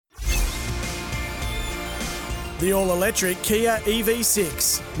The all-electric Kia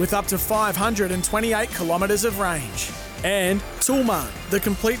EV6 with up to 528 kilometres of range. And Toolmart, the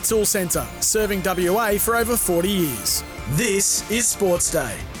complete tool centre, serving WA for over 40 years. This is Sports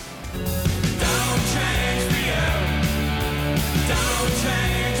Day. Don't change for you. Don't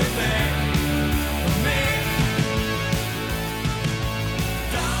change a thing for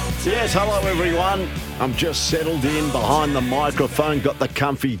me. Yes, hello everyone. I'm just settled in behind the microphone, got the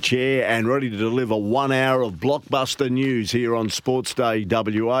comfy chair and ready to deliver 1 hour of blockbuster news here on Sports Day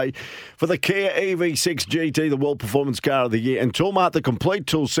WA for the Kia EV6 GT, the World Performance Car of the Year, and Toolmart, the complete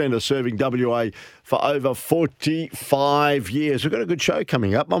tool centre serving WA for over 45 years. We've got a good show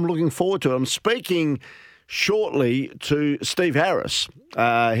coming up. I'm looking forward to it. I'm speaking shortly to Steve Harris.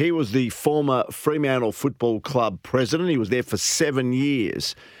 He was the former Fremantle Football Club president. He was there for 7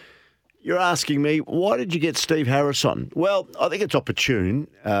 years. You're asking me, why did you get Steve Harris on? Well, I think it's opportune,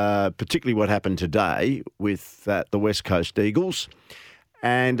 particularly what happened today with the West Coast Eagles.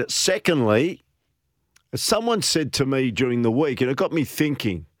 And secondly, someone said to me during the week, and it got me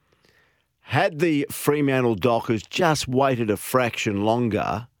thinking, had the Fremantle Dockers just waited a fraction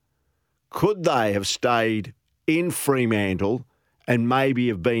longer, could they have stayed in Fremantle and maybe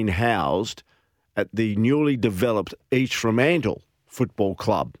have been housed at the newly developed East Fremantle Football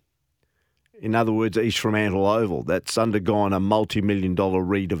Club? In other words, East Fremantle Oval, that's undergone a multi-million-dollar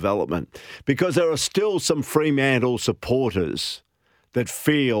redevelopment. Because there are still some Fremantle supporters that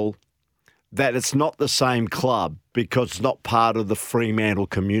feel that it's not the same club because it's not part of the Fremantle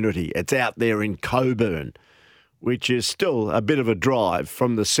community. It's out there in Coburn, which is still a bit of a drive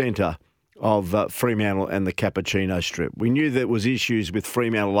from the centre of Fremantle and the Cappuccino Strip. We knew there was issues with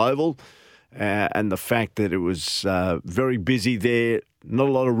Fremantle Oval and the fact that it was very busy there, not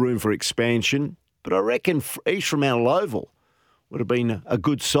a lot of room for expansion. But I reckon East Fremantle Oval would have been a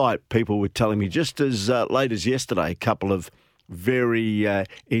good site, people were telling me. Just as late as yesterday, a couple of very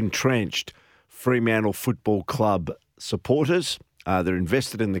entrenched Fremantle Football Club supporters, they're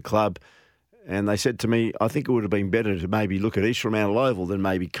invested in the club, and they said to me, I think it would have been better to maybe look at East Fremantle Oval than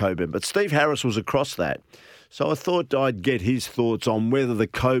maybe Coburn. But Steve Harris was across that. So I thought I'd get his thoughts on whether the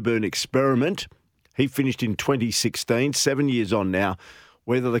Coburn experiment, he finished in 2016, 7 years on now,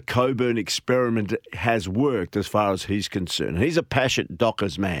 whether the Coburn experiment has worked as far as he's concerned. He's a passionate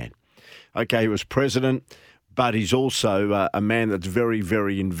Dockers man. Okay, he was president, but he's also a man that's very,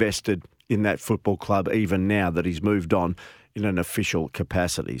 very invested in that football club even now that he's moved on in an official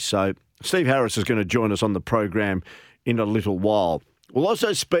capacity. So Steve Harris is going to join us on the program in a little while. We'll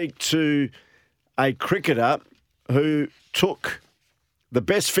also speak to a cricketer who took the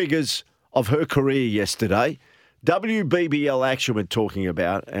best figures of her career yesterday. WBBL action we're talking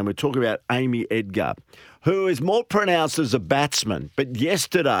about, and we're talking about Amy Edgar, who is more pronounced as a batsman. But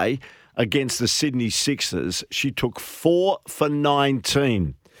yesterday, against the Sydney Sixers, she took 4 for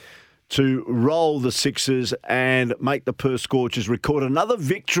 19 to roll the Sixers and make the Perth Scorchers record another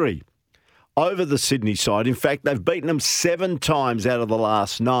victory over the Sydney side. In fact, they've beaten them 7 times out of the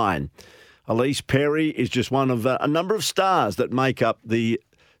last 9. Elise Perry is just one of a number of stars that make up the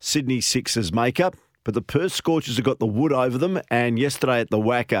Sydney Sixers makeup, but the Perth Scorchers have got the wood over them, and yesterday at the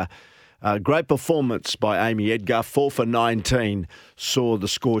Wacker, great performance by Amy Edgar, 4 for 19, saw the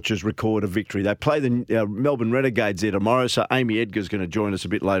Scorchers record a victory. They play the Melbourne Renegades there tomorrow, so Amy Edgar's going to join us a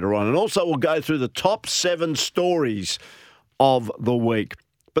bit later on. And also we'll go through the top 7 stories of the week.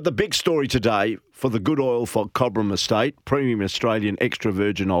 But the big story today for the good oil for Cobram Estate, premium Australian extra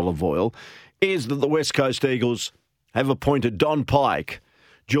virgin olive oil, is that the West Coast Eagles have appointed Don Pike,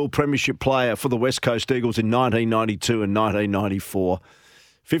 dual premiership player for the West Coast Eagles in 1992 and 1994.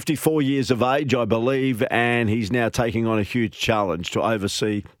 54 years of age, I believe, and he's now taking on a huge challenge to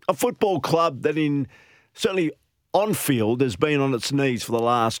oversee a football club that certainly on field has been on its knees for the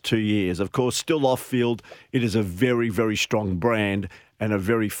last 2 years. Of course, still off field, it is a very, very strong brand and a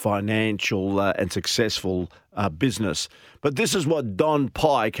very financial and successful business. But this is what Don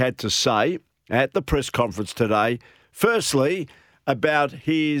Pike had to say at the press conference today. Firstly, about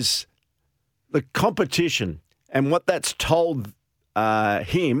the competition and what that's told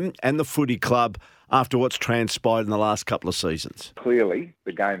him and the footy club after what's transpired in the last couple of seasons. Clearly,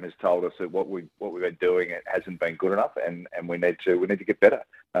 the game has told us that what we've been doing, it hasn't been good enough, and we need to get better.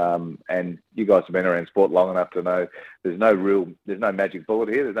 And you guys have been around sport long enough to know there's no magic bullet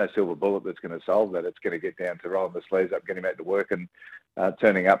here. There's no silver bullet that's going to solve that. It's going to get down to rolling the sleeves up, getting back to work, and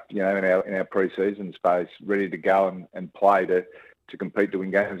turning up, in our pre-season space, ready to go and play to compete to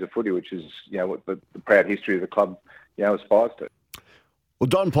win games of footy, which is what the proud history of the club aspires to. Well,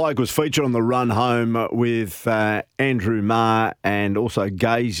 Don Pike was featured on the run home with Andrew Marr and also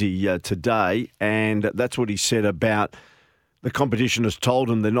Gazy today, and that's what he said about the competition has told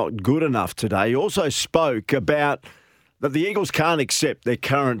them they're not good enough today. He also spoke about that the Eagles can't accept their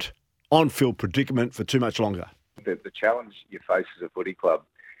current on-field predicament for too much longer. The challenge you face as a footy club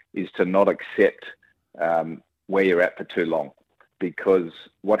is to not accept where you're at for too long, because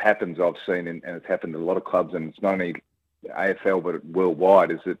what happens, I've seen, and it's happened in a lot of clubs, and it's not only AFL but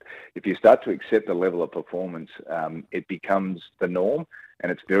worldwide, is that if you start to accept the level of performance, it becomes the norm,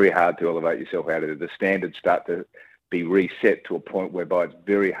 and it's very hard to elevate yourself out of it. The standards start to be reset to a point whereby it's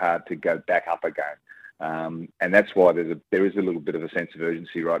very hard to go back up again. And that's why there is a little bit of a sense of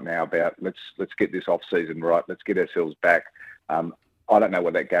urgency right now about let's get this off season right. Let's get ourselves back. I don't know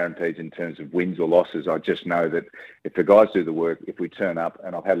what that guarantees in terms of wins or losses. I just know that if the guys do the work, if we turn up,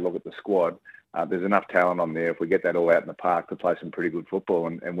 and I've had a look at the squad, there's enough talent on there. If we get that all out in the park to play some pretty good football,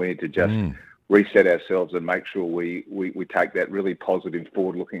 and we need to just reset ourselves and make sure we take that really positive,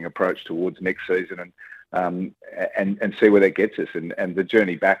 forward-looking approach towards next season and see where that gets us. And the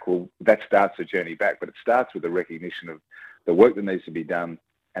journey back, that starts the journey back, but it starts with the recognition of the work that needs to be done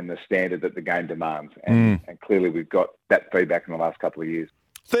and the standard that the game demands. And clearly we've got that feedback in the last couple of years.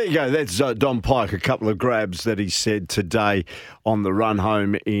 There you go. That's Don Pike, a couple of grabs that he said today on the run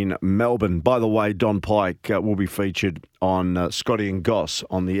home in Melbourne. By the way, Don Pike will be featured on Scotty and Goss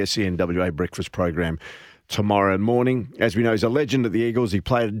on the SENWA breakfast program tomorrow morning. As we know, he's a legend at the Eagles. He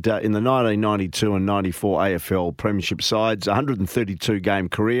played in the 1992 and 94 AFL premiership sides, 132-game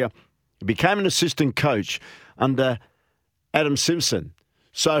career. He became an assistant coach under Adam Simpson.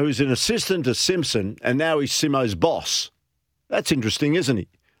 So he's an assistant to Simpson, and now he's Simo's boss. That's interesting, isn't he?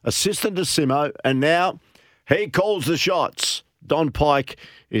 Assistant to Simo, and now he calls the shots. Don Pike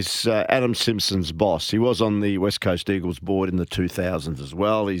is Adam Simpson's boss. He was on the West Coast Eagles board in the 2000s as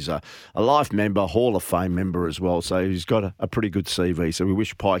well. He's a life member, Hall of Fame member as well, so he's got a pretty good CV. So we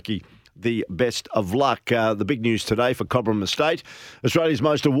wish Pikey the best of luck. The big news today for Cobram Estate, Australia's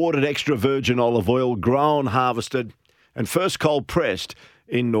most awarded extra virgin olive oil, grown, harvested, and first cold pressed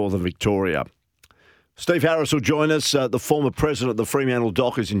in northern Victoria. Steve Harris will join us, the former president of the Fremantle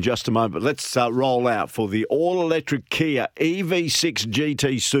Dockers, in just a moment. But let's roll out for the all-electric Kia EV6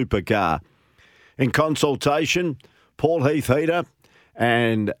 GT supercar. In consultation, Paul Heath-Heater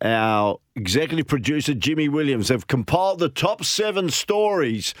and our executive producer, Jimmy Williams, have compiled the top 7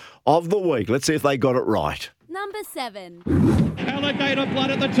 stories of the week. Let's see if they got it right. Number 7. Alligator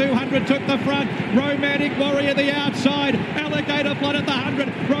Blood at the 200 took the front. Romantic Warrior the outside. Alligator Blood at the 100.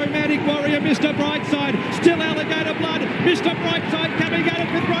 Romantic Warrior, Mr. Brightside. Still Alligator Blood. Mr. Brightside coming at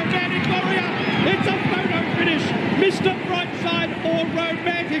it with Romantic Warrior. It's a photo finish. Mr. Brightside or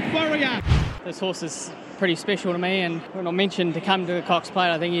Romantic Warrior. This horse is pretty special to me, and when I mentioned to come to the Cox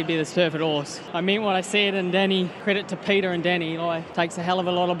Plate, I think he'd be the Sturford horse. I meant what I said, and Danny, credit to Peter and Danny, takes a hell of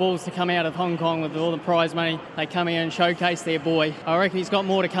a lot of balls to come out of Hong Kong with all the prize money. They come here and showcase their boy. I reckon he's got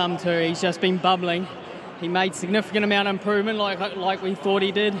more to come too. He's just been bubbling. He made significant amount of improvement like we thought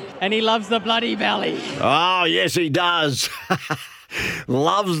he did, and he loves the bloody valley. Oh, yes, he does.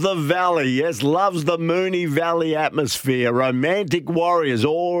 Loves the valley, yes, loves the Moonee Valley atmosphere. Romantic Warriors,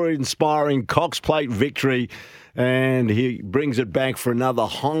 awe-inspiring Cox Plate victory, and he brings it back for another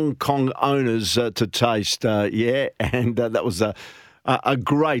Hong Kong owners to taste. And that was a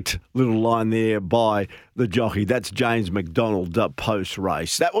great little line there by the jockey. That's James McDonald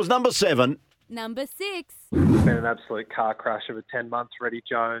post-race. That was number 7. Number 6. It's been an absolute car crash over 10 months. Reddy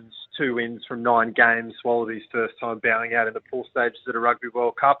Jones, 2 wins from 9 games, Wallabies first time bowing out in the pool stages at a Rugby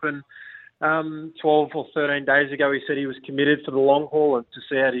World Cup. And 12 or 13 days ago, he said he was committed for the long haul and to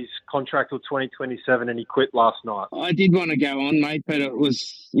see out his contract till 2027, and he quit last night. I did want to go on, mate, but it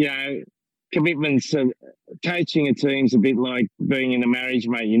was, commitments. Coaching a team's a bit like being in a marriage,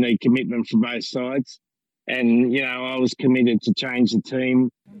 mate. You need commitment from both sides. And, I was committed to change the team.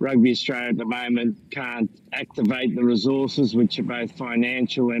 Rugby Australia at the moment can't activate the resources, which are both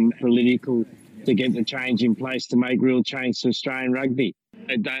financial and political, to get the change in place to make real change to Australian rugby.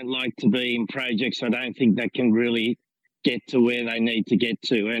 I don't like to be in projects I don't think that can really get to where they need to get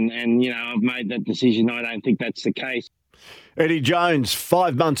to. And I've made that decision. I don't think that's the case. Eddie Jones,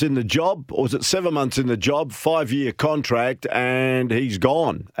 5 months in the job, or was it 7 months in the job, 5-year contract, and he's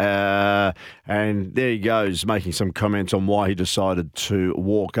gone. And there he goes, making some comments on why he decided to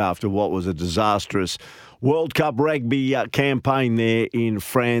walk after what was a disastrous World Cup rugby campaign there in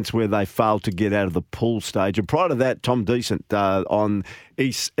France, where they failed to get out of the pool stage. And prior to that, Tom Decent on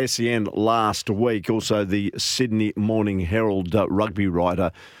East SEN last week, also the Sydney Morning Herald rugby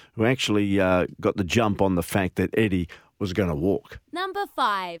writer, who actually got the jump on the fact that Eddie was going to walk. Number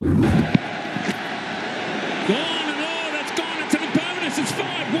 5. Gone and all, that's gone into the bonus. It's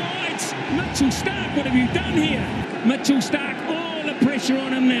 5 wides. Mitchell Starc, what have you done here? Mitchell Starc, all the pressure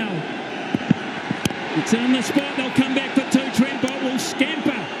on him now. It's on the spot, they'll come back for 2. Trent Bolt will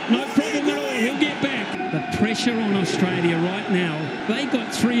scamper. No problem at all, he'll get back. The pressure on Australia right now, they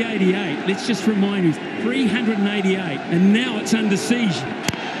got 388. Let's just remind you, 388. And now it's under siege.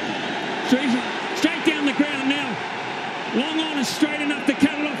 Straight down the ground now. Long on is straight enough to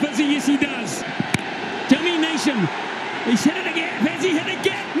cut it off. Izzy, yes he does. Jimmy Nation, he's hit it again. Has he hit it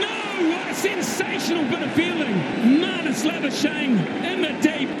again? No! What a sensational bit of fielding. Marnus Labuschagne in the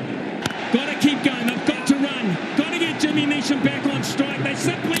deep. Got to keep going. They've got to run. Got to get Jimmy Nation back on strike. They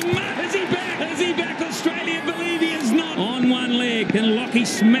simply must. Is he back? Is he back? Australia believe he is not. On one leg. Can Lockie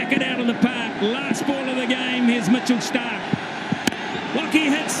smack it out of the park? Last ball of the game. Here's Mitchell Starc. Lockie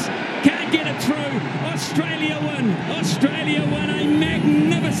hits. Can't get it through. Australia win. Australia won a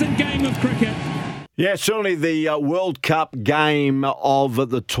magnificent game of cricket. Yeah, certainly the World Cup game of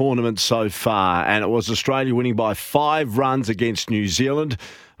the tournament so far. And it was Australia winning by 5 runs against New Zealand.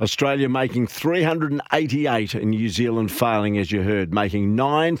 Australia making 388 and New Zealand failing, as you heard, making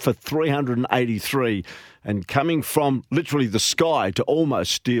 9 for 383 and coming from literally the sky to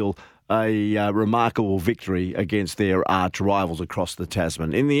almost steal a remarkable victory against their arch rivals across the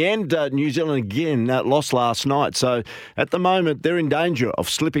Tasman. In the end, New Zealand again lost last night. So at the moment, they're in danger of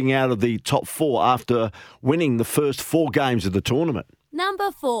slipping out of the top 4 after winning the first 4 games of the tournament.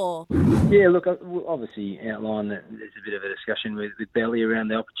 Number 4. Yeah, look, we'll obviously outline that there's a bit of a discussion with Belly around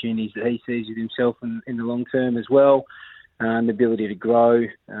the opportunities that he sees with himself in the long term as well. The ability to grow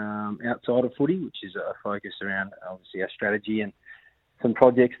outside of footy, which is a focus around obviously our strategy and some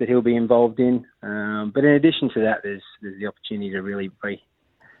projects that he'll be involved in. But in addition to that, there's the opportunity to really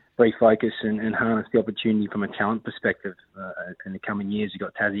refocus and harness the opportunity from a talent perspective in the coming years. You've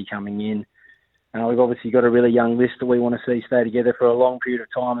got Tassie coming in. We've obviously got a really young list that we want to see stay together for a long period of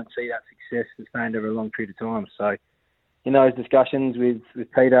time and see that success sustained over a long period of time. So in those discussions with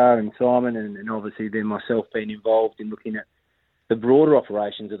Peter and Simon and obviously then myself being involved in looking at the broader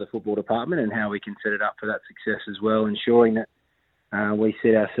operations of the football department and how we can set it up for that success as well, ensuring that we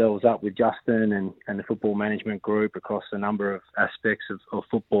set ourselves up with Justin and the football management group across a number of aspects of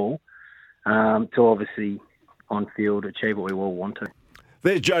football to obviously on field achieve what we all want to.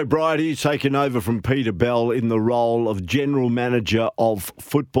 There's Joe Bridie taking over from Peter Bell in the role of General Manager of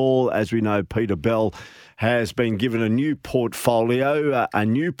Football. As we know, Peter Bell has been given a new portfolio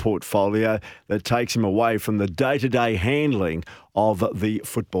that takes him away from the day-to-day handling of the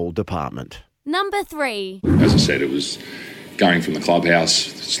football department. Number 3. As I said, it was going from the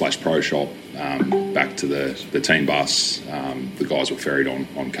clubhouse / pro shop back to the team bus. The guys were ferried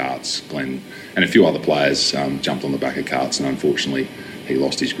on carts. Glenn and a few other players jumped on the back of carts, and unfortunately he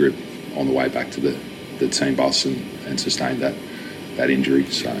lost his grip on the way back to the team bus and sustained that injury.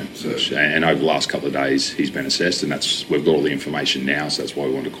 So and over the last couple of days he's been assessed, and we've got all the information now, so that's why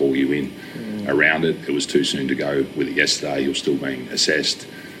we wanted to call you in around it. It was too soon to go with it yesterday. He was still being assessed.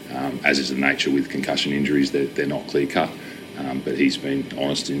 As is the nature with concussion injuries, they're not clear cut. But he's been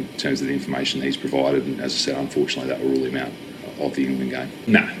honest in terms of the information he's provided, and as I said, unfortunately that will rule him out of the England game.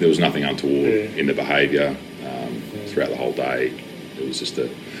 No, there was nothing untoward in the behaviour throughout the whole day. It was just a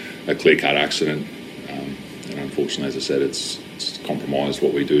clear-cut accident, and unfortunately, as I said, it's compromised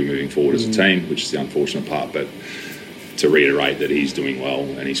what we do moving forward as a team, which is the unfortunate part. But to reiterate that he's doing well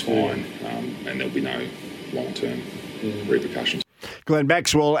and he's fine, and there'll be no long-term repercussions. Glenn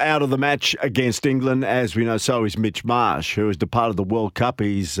Maxwell out of the match against England. As we know, so is Mitch Marsh, who has departed the World Cup.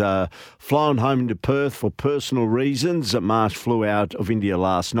 He's flown home to Perth for personal reasons. Marsh flew out of India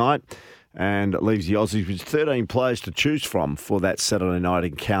last night and leaves the Aussies with 13 players to choose from for that Saturday night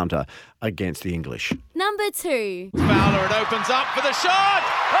encounter against the English. Number 2. Fowler, it opens up for the shot.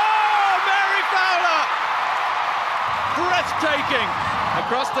 Oh, Mary Fowler! Breathtaking.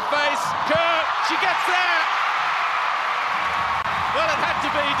 Across the face, Kerr, she gets there. Well, it had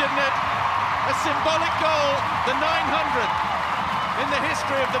to be, didn't it? A symbolic goal, the 900th in the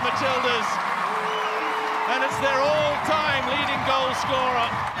history of the Matildas. And it's their all-time leading goal scorer.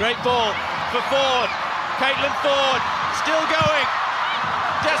 Great ball for Ford. Caitlin Ford, still going.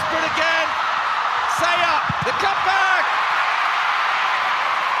 Desperate again. Saya, the cutback.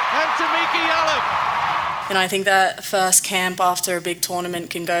 And Tamiki Yallop. And I think that first camp after a big tournament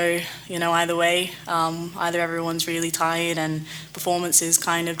can go, either way. Either everyone's really tired and performances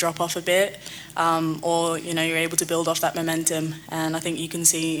kind of drop off a bit, or, you're able to build off that momentum. And I think you can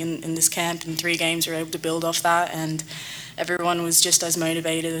see in this camp, in 3 games, we're able to build off that. And everyone was just as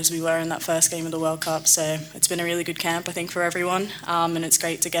motivated as we were in that first game of the World Cup. So it's been a really good camp, I think, for everyone, and it's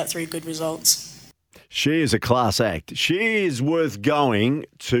great to get through good results. She is a class act. She is worth going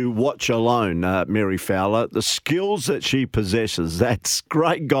to watch alone, Mary Fowler. The skills that she possesses, that's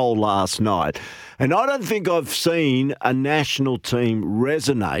great goal last night. And I don't think I've seen a national team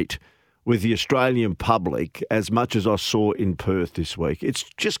resonate with the Australian public as much as I saw in Perth this week. It's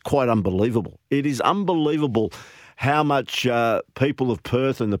just quite unbelievable. It is unbelievable how much people of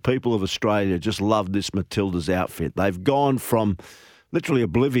Perth and the people of Australia just love this Matildas outfit. They've gone from literally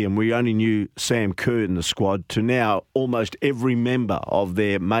oblivion. We only knew Sam Kerr in the squad to now almost every member of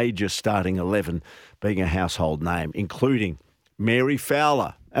their major starting 11 being a household name, including Mary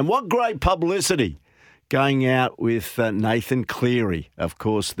Fowler. And what great publicity going out with Nathan Cleary, of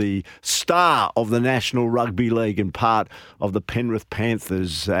course, the star of the National Rugby League and part of the Penrith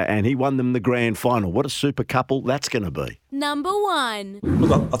Panthers, and he won them the grand final. What a super couple that's going to be. Number 1.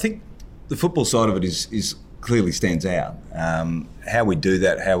 Look, I think the football side of it is clearly stands out. How we do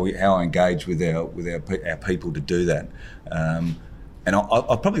that, how I engage with our people to do that, and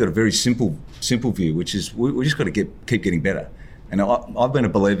I've probably got a very simple view, which is we just got to keep getting better. And I've been a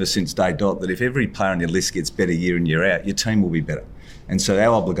believer since day dot that if every player on your list gets better year in year out, your team will be better. And so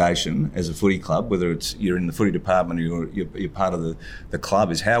our obligation as a footy club, whether it's you're in the footy department or you're part of the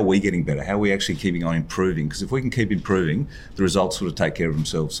club, is how are we getting better? How are we actually keeping on improving? Because if we can keep improving, the results sort of take care of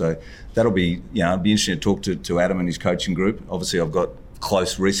themselves. So that'll be, it'd be interesting to talk to Adam and his coaching group. Obviously, I've got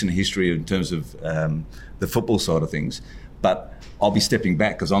close recent history in terms of the football side of things, but I'll be stepping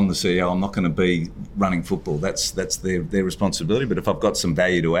back because I'm the CEO. I'm not going to be running football. That's their responsibility. But if I've got some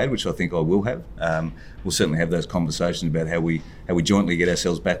value to add, which I think I will have, we'll certainly have those conversations about how we jointly get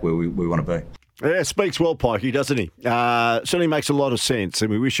ourselves back where we want to be. Yeah, speaks well, Pikey, doesn't he? Certainly makes a lot of sense,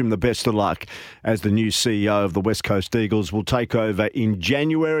 and we wish him the best of luck as the new CEO of the West Coast Eagles. Will take over in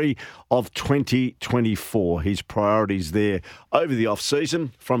January of 2024. His priorities there over the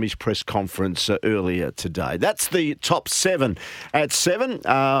off-season from his press conference earlier today. That's the top 7 at 7.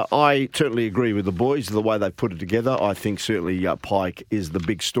 I totally agree with the boys, the way they put it together. I think certainly Pike is the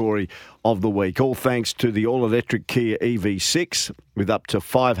big story of the week. All thanks to the all-electric Kia EV6 with up to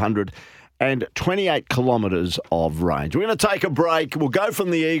 528 kilometres of range. We're going to take a break. We'll go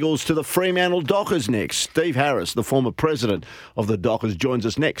from the Eagles to the Fremantle Dockers next. Steve Harris, the former president of the Dockers, joins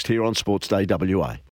us next here on Sports Day WA.